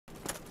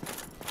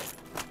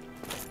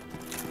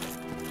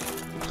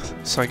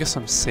So I guess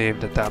I'm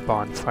saved at that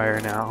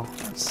bonfire now.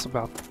 That's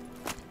about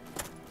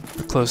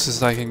the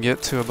closest I can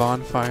get to a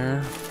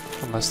bonfire,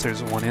 unless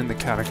there's one in the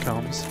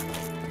catacombs.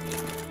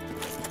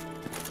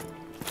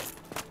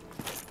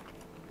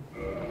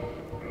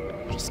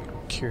 Just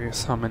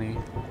curious how many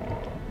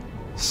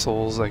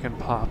souls I can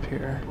pop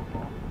here.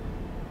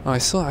 Oh,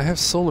 I have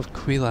Soul of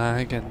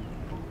Quelaag and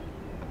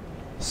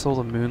Soul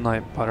of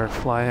Moonlight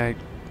Butterfly.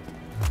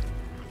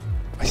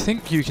 I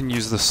think you can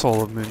use the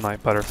Soul of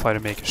Moonlight Butterfly to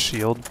make a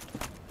shield.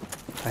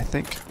 I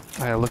think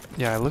I looked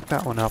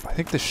that one up. I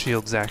think the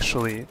shield's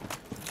actually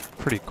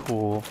pretty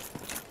cool.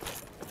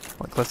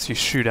 Like lets you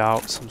shoot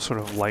out some sort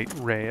of light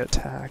ray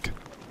attack.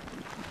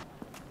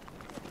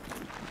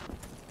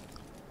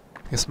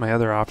 I guess my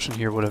other option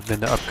here would have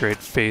been to upgrade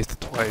Faith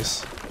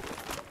twice.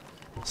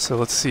 So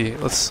let's see.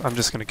 I'm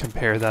just going to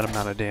compare that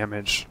amount of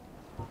damage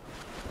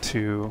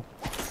to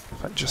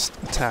if I just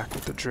attack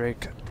with the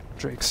Drake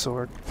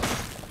sword.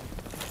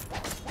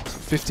 So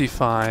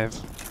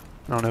 55.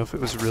 I don't know if it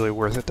was really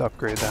worth it to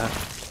upgrade that.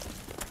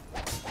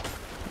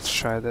 Let's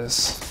try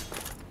this.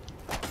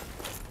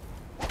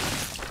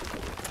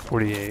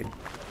 48.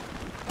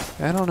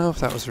 I don't know if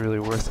that was really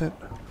worth it.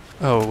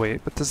 Oh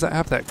wait, but does that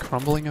have that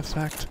crumbling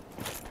effect?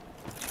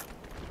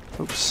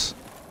 Oops.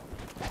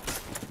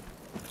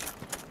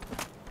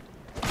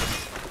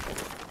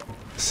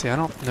 See, I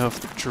don't know if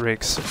the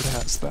Drake sword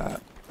has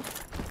that.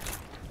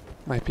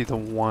 Might be the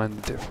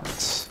one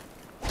difference.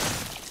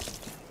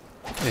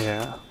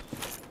 Yeah.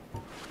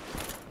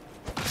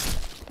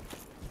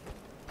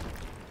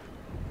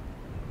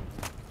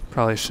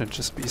 Probably shouldn't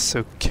just be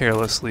so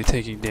carelessly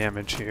taking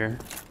damage here.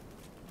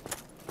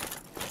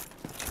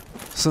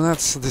 So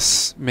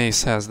this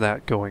mace has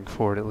that going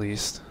for it at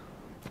least.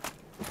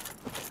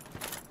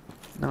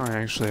 Now I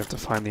actually have to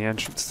find the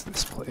entrance to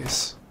this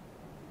place.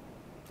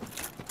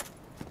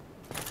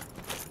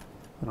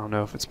 I don't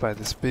know if it's by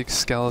this big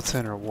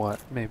skeleton or what.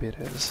 Maybe it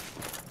is.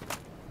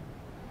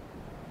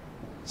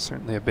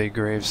 Certainly a big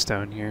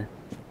gravestone here.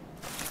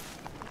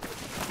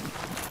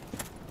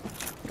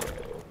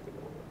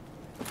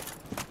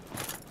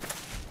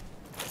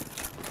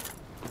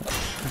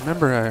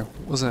 Remember, I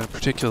wasn't a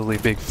particularly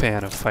big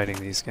fan of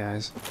fighting these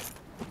guys.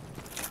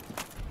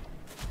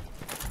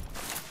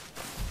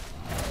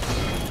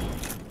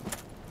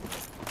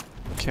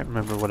 Can't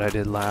remember what I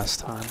did last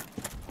time.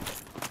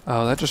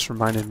 Oh, that just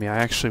reminded me, I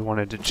actually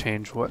wanted to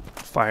change what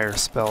fire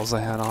spells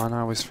I had on.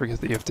 I always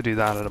forget that you have to do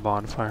that at a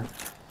bonfire.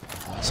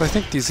 So I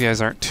think these guys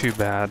aren't too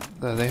bad.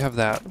 They have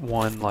that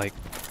one, like,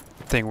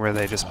 thing where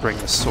they just bring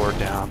the sword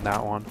down,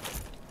 that one.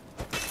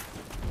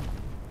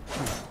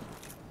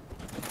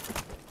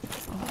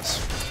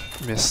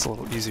 Missed a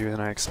little easier than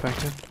I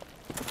expected.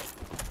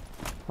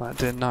 Well, that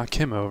did knock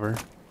him over.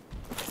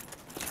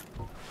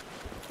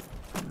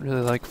 I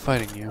really like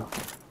fighting you.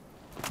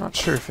 Not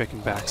sure if I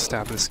can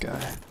backstab this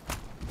guy.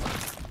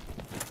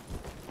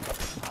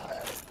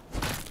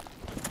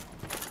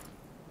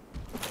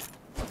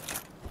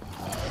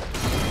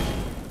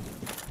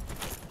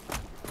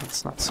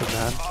 That's not so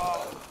bad.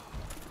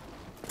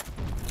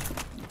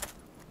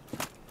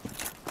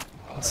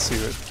 Let's see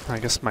what... I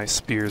guess my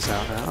spear's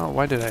out now. Oh,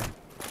 why did I... I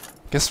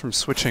guess from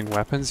switching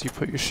weapons you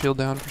put your shield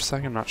down for a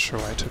second. I'm not sure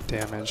why I took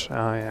damage.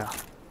 Oh yeah.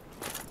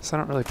 So I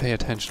don't really pay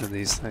attention to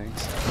these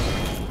things.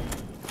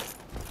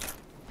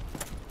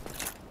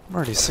 I'm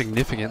already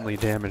significantly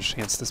damaged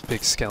against this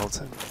big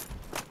skeleton.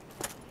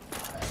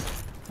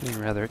 Being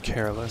rather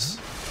careless.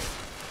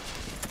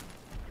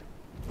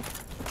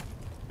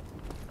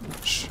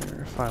 Not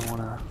sure if I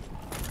want to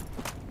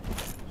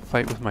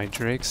fight with my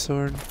Drake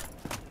sword.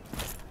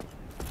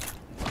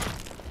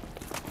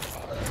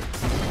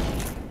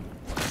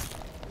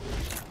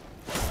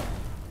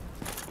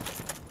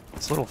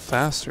 It's a little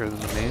faster than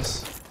the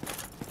mace.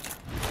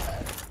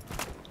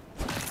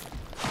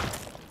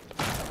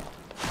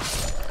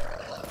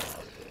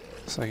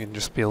 So I can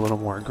just be a little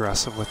more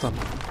aggressive with them.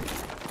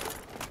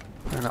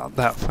 They're not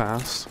that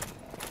fast.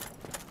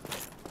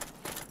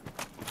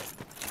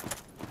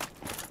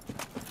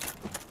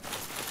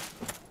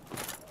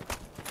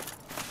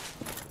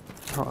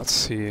 Oh, let's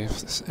see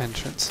if this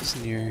entrance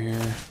is near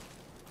here.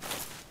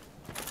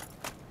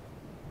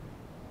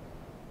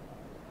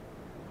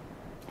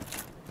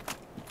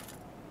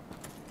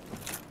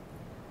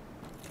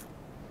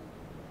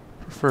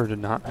 Prefer to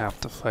not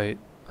have to fight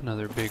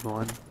another big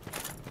one.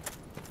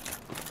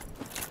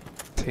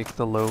 Take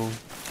the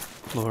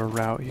lower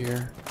route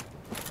here.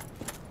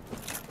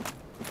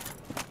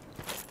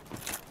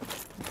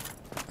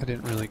 I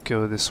didn't really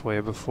go this way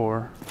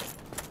before.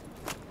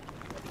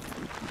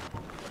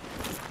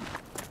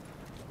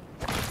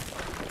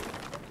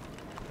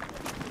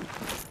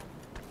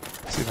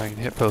 See if I can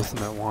hit both of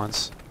them at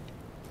once.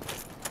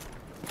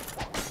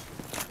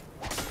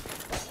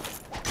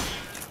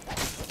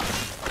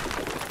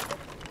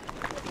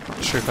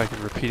 Not sure if I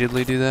can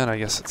repeatedly do that. I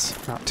guess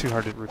it's not too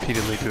hard to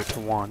repeatedly do it to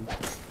one.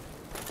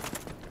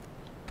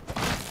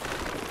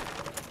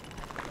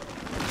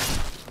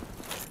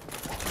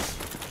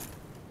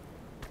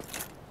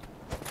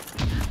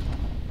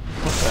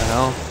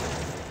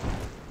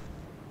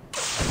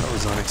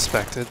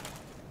 unexpected.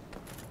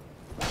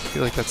 I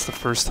feel like that's the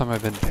first time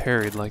I've been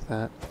parried like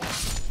that.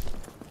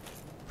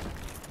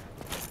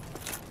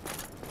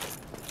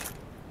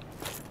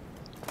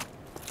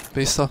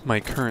 Based off my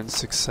current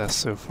success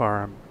so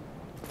far, I'm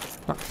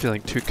not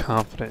feeling too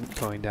confident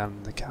going down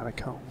in the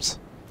catacombs.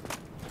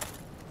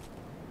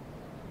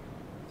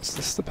 Is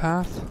this the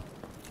path?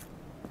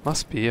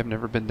 Must be, I've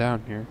never been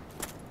down here.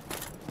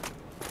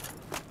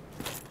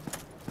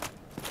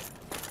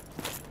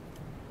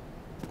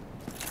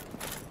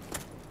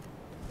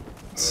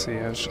 Let's see,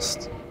 I was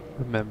just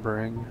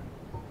remembering.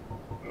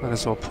 Might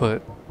as well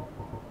put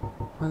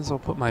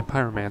my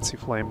pyromancy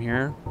flame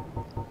here.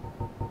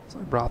 So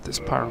I brought this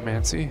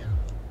pyromancy.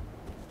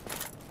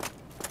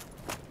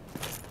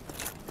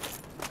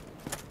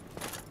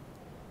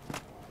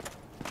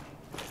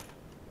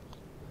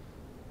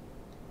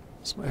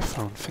 Is my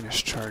phone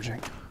finished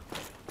charging?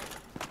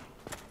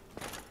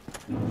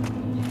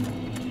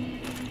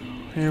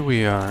 Here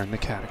we are in the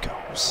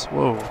catacombs.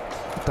 Whoa,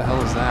 what the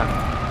hell is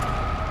that?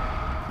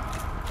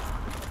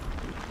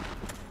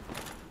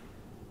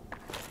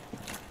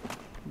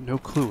 No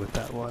clue what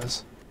that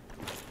was.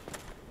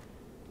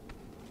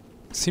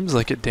 Seems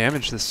like it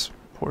damaged this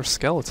poor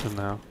skeleton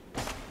though.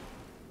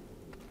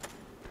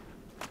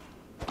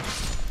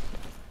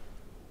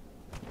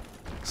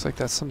 Looks like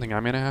that's something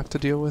I'm gonna have to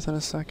deal with in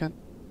a second.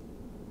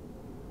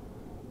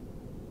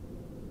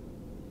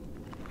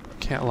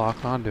 Can't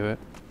lock onto it.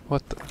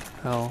 What the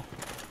hell?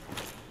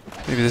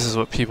 Maybe this is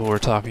what people were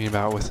talking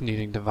about with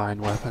needing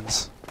divine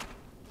weapons.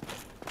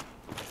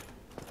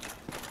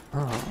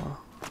 Oh.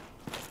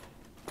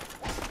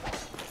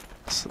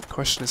 So the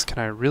question is, can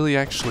I really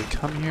actually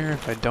come here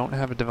if I don't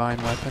have a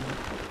divine weapon?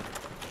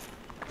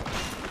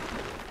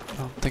 I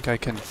don't think I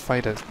can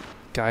fight a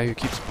guy who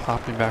keeps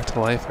popping back to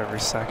life every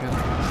second.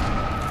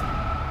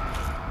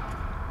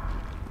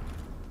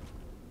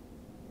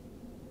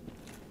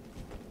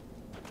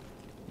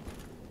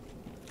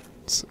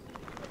 Let's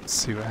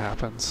see what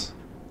happens.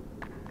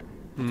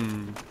 I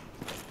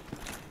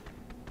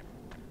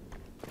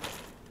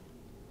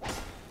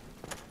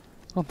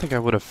don't think I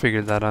would have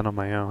figured that out on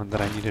my own, that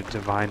I needed a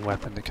divine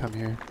weapon to come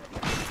here.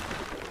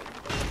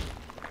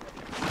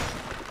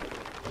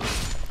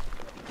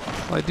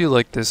 Well, I do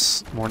like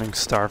this Morning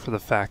Star for the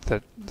fact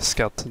that the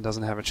skeleton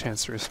doesn't have a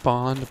chance to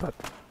respond, but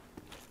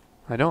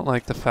I don't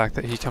like the fact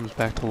that he comes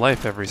back to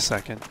life every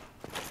second.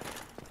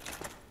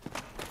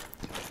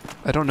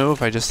 I don't know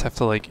if I just have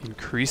to like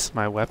increase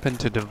my weapon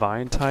to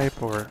divine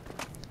type, or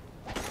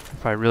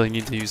if I really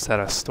need to use that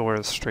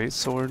Astora's straight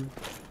sword.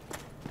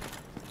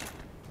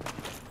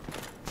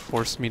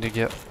 Force me to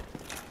get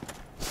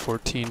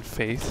 14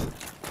 faith.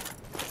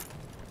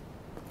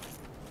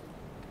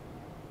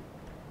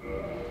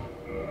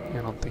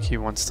 I don't think he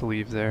wants to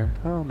leave there.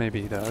 Oh,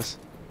 maybe he does.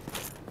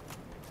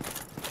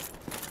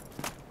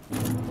 I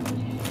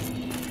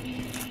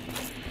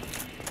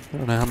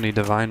don't know how many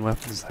divine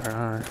weapons there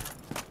are.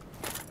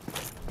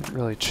 Didn't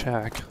really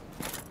check.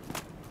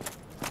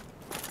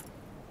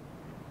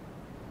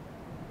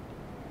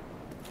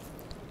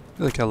 I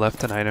feel like I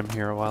left an item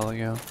here a while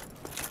ago.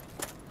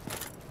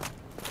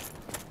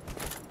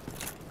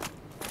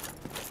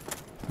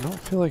 I don't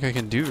feel like I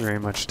can do very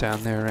much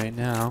down there right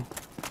now.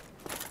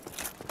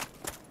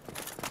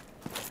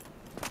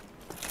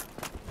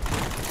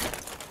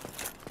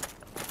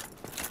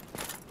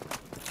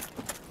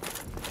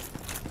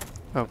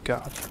 Oh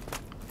god.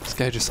 This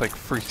guy just like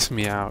freaks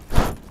me out.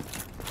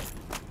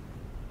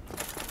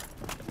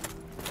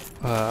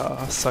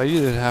 So I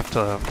either have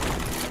to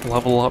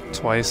level up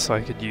twice so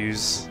I could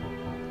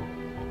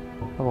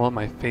level up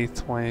my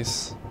faith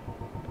twice.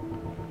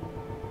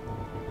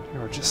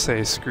 Or just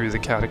say screw the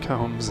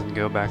catacombs and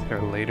go back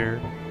there later.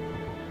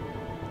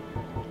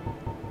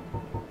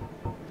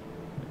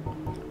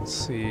 Let's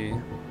see.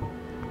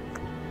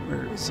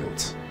 Where is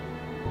it?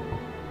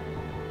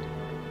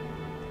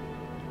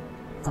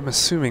 I'm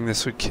assuming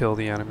this would kill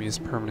the enemies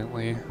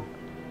permanently.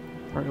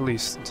 Or at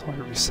least until I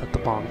reset the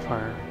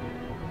bonfire.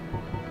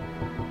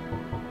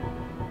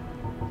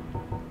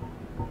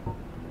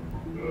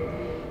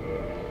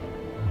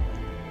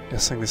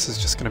 Guessing this is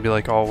just going to be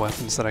like all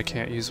weapons that I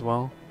can't use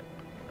well.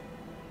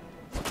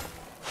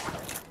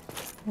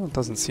 Well, it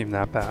doesn't seem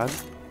that bad.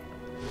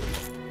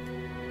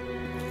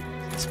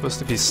 It's supposed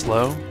to be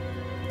slow?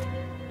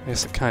 I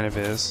guess it kind of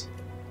is.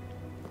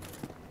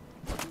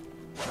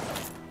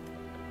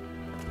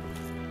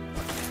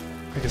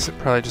 I guess it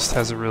probably just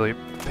has a really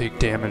big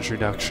damage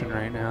reduction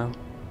right now.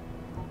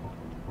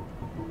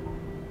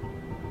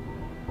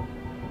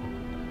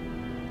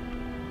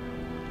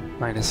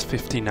 Minus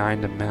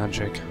 59 to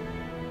magic.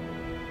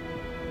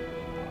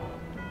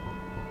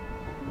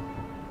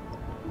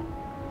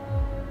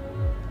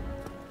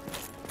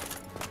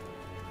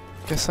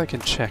 Guess I can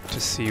check to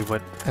see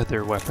what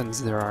other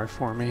weapons there are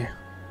for me.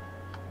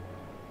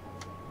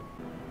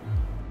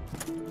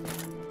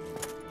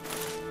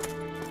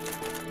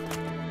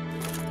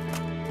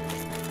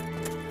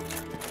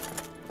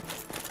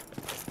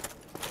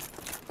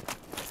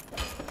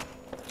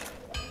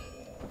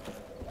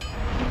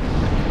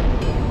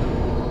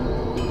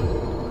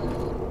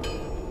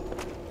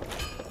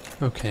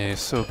 Okay,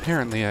 so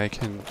apparently I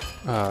can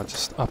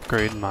just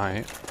upgrade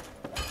one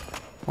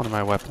of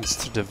my weapons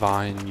to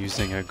divine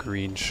using a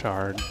green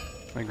shard,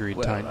 my green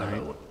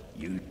titanite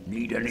You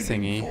need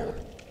anything thingy.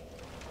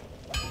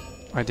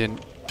 I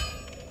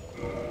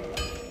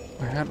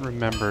hadn't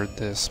remembered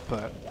this,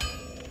 but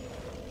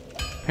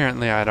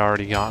apparently I'd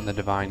already gotten the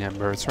divine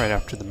ember. It's right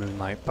after the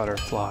moonlight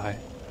butterfly,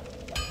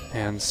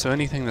 and so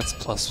anything that's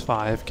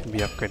 +5 can be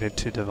upgraded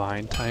to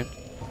divine type.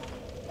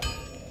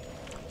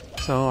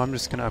 So I'm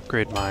just gonna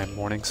upgrade my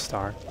morning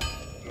star.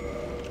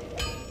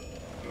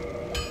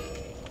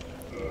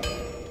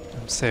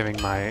 I'm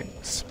saving my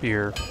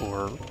spear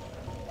for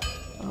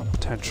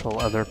potential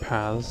other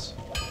paths.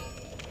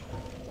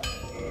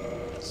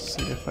 Let's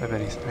see if I have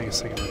anything. I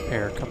guess I can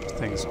repair a couple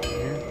things on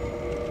here.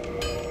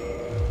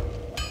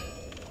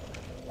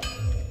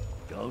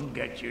 Don't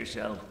get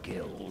yourself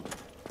killed.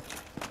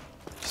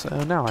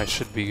 So now I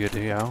should be good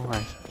to go.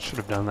 I should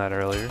have done that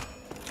earlier.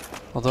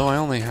 Although I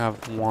only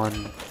have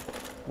one.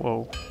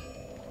 Whoa.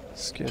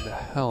 Scared the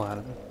hell out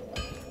of me.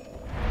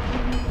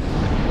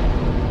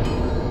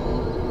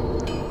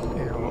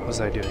 Yeah, what was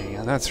I doing?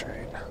 Yeah, that's right.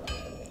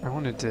 I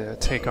wanted to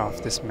take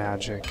off this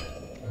magic.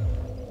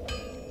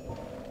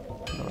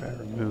 How do I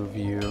remove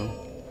you?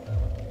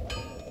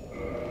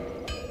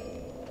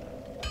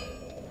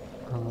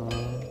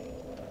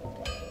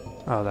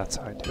 Oh, that's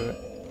how I do it.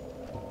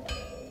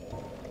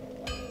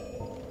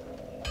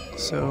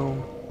 So,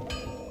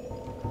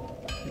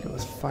 I go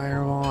with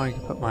Fireball. I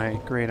can put my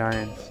Great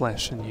Iron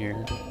Flesh in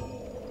here.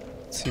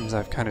 It seems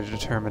I've kind of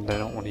determined I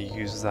don't want to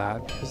use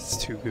that because it's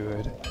too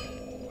good.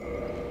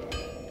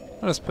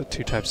 I'll just put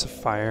 2 types of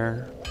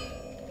fire.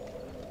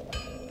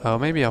 Oh,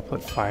 maybe I'll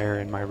put fire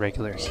in my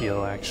regular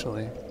heal,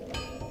 actually.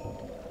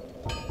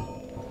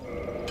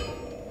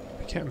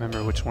 I can't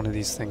remember which one of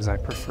these things I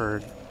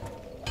preferred.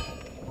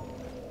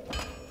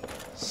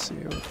 Let's see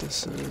what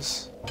this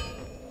is.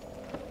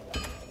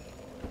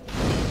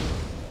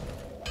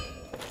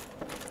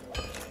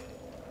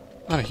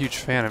 Not a huge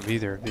fan of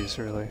either of these,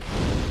 really.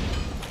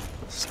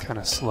 It's kind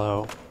of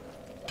slow.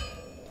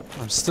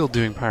 I'm still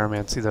doing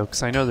pyromancy, though,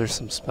 because I know there's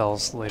some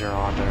spells later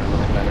on that are a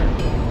little better.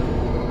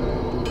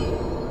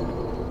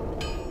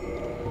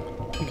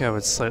 I think I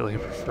would slightly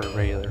prefer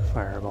regular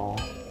fireball.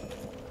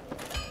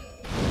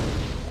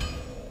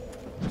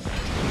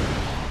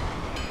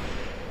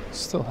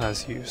 Still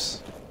has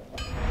use.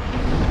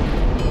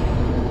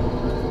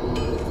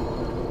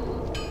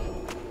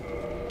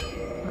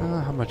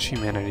 How much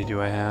humanity do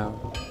I have?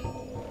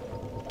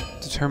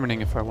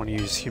 Determining if I want to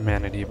use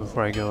humanity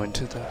before I go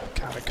into the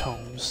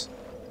catacombs.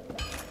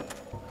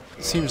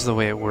 It seems the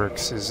way it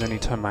works is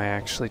anytime I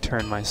actually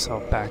turn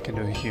myself back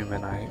into a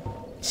human, I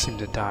seem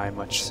to die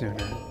much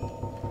sooner.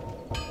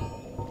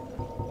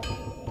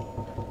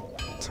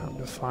 Time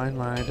to find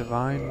my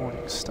divine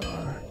morning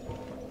star.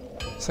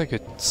 Guess I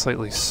could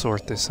slightly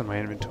sort this in my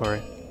inventory.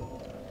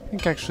 I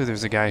think actually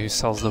there's a guy who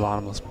sells the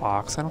bottomless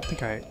box. I don't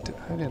think I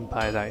didn't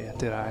buy that yet,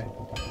 did I?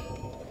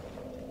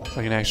 So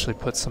I can actually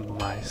put some of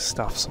my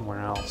stuff somewhere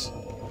else.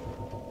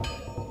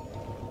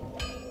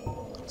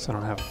 So I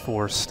don't have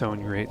 4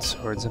 stone great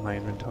swords in my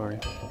inventory.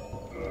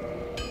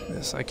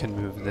 This, I can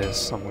move this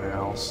somewhere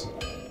else.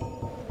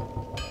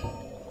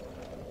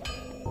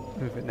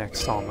 Move it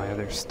next to all my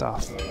other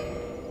stuff.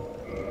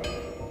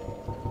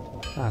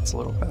 That's a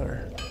little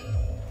better.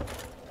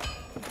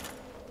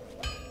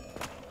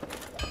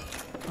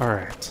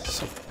 Alright,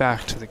 so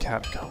back to the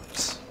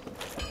catacombs.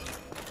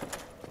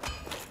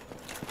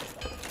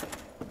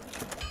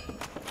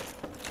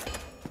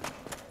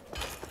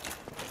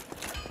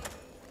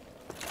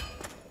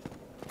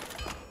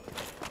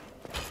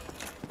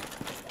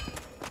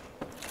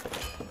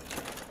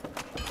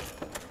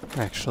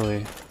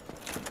 Actually,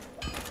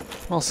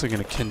 I'm also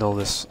going to kindle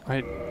this.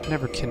 I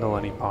never kindle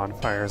any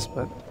bonfires,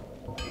 but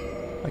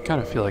I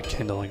kind of feel like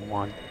kindling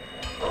one.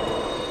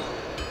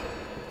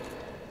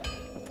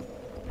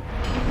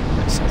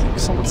 So I think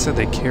someone said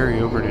they carry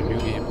over to New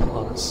Game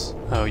Plus.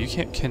 Oh, you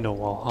can't kindle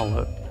while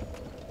hollowed.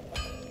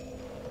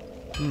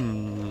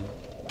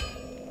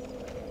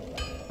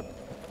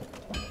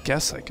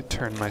 Guess I could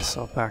turn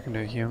myself back into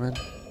a human.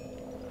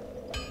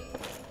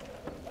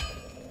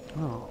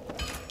 Oh.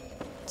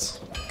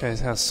 Guy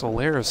has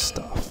Solaris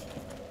stuff.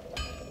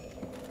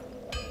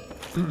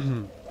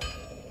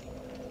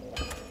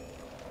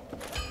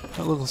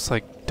 That looks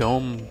like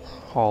Dome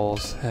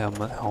Hall's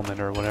helmet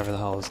or whatever the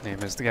hell his name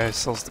is. The guy who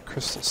sells the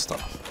crystal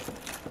stuff.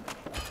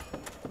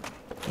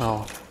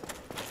 Well,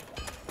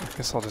 I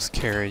guess I'll just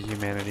carry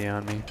humanity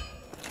on me.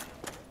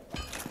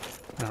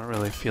 I don't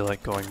really feel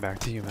like going back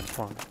to human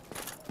form.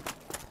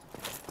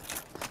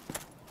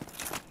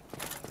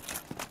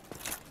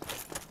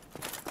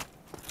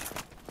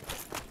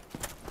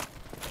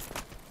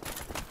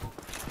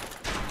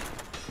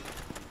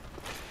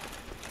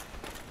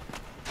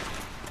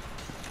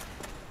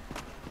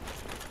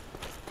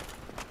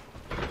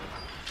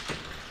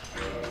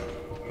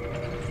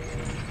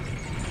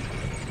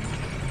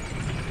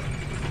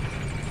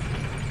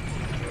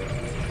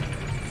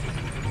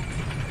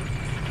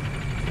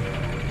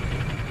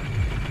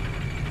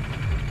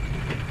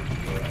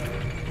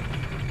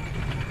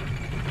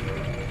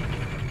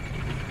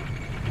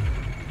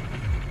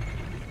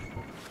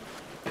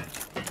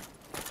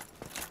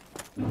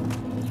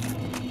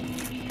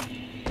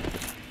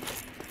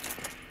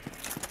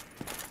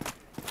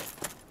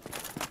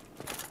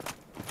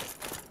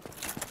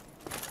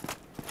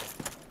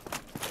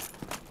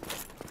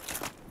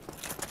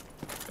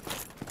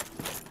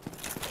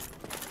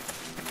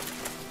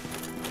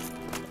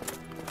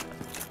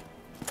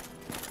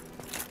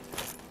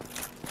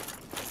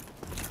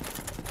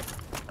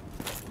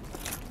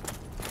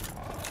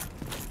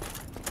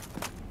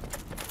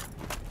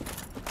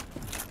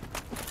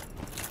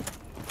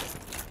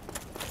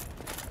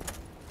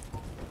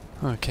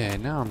 Okay,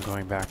 now I'm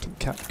going back to the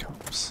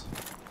catacombs.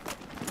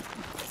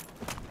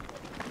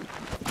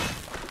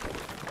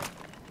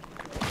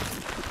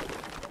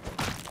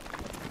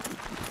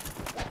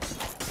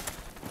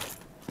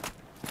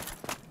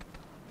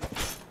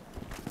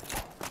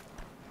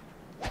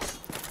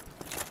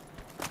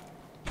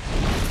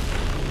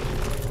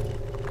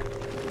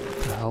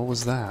 What the hell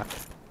was that?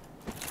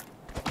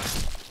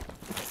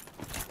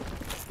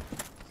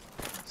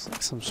 It's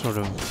like some sort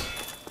of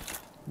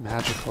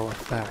magical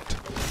effect.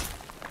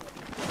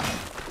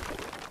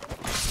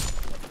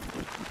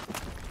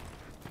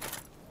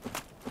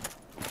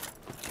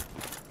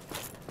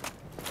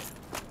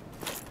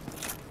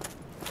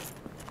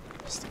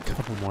 Just a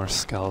couple more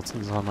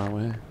skeletons on my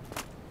way.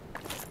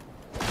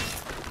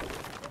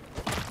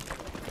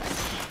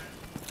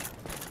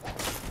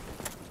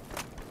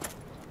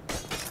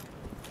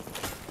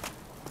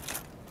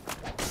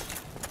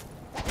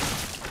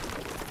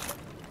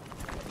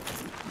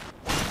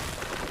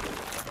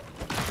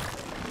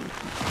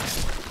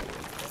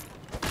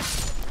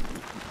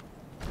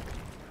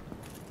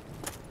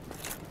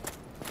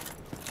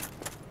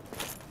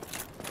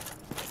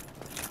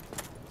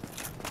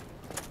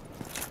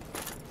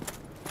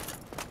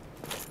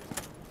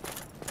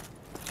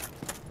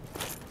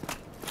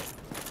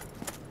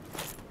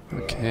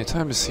 Okay,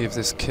 time to see if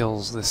this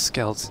kills this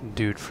skeleton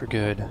dude for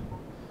good.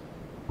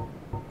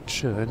 It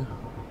should.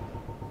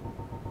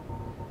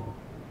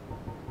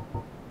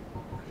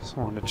 Just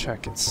wanted to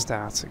check its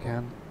stats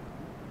again.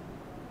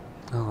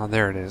 Oh,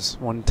 there it is.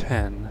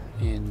 110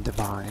 in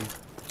Divine.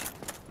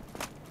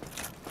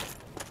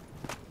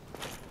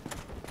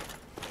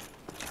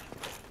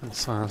 And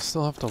so I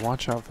still have to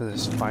watch out for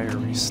this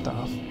fiery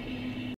stuff.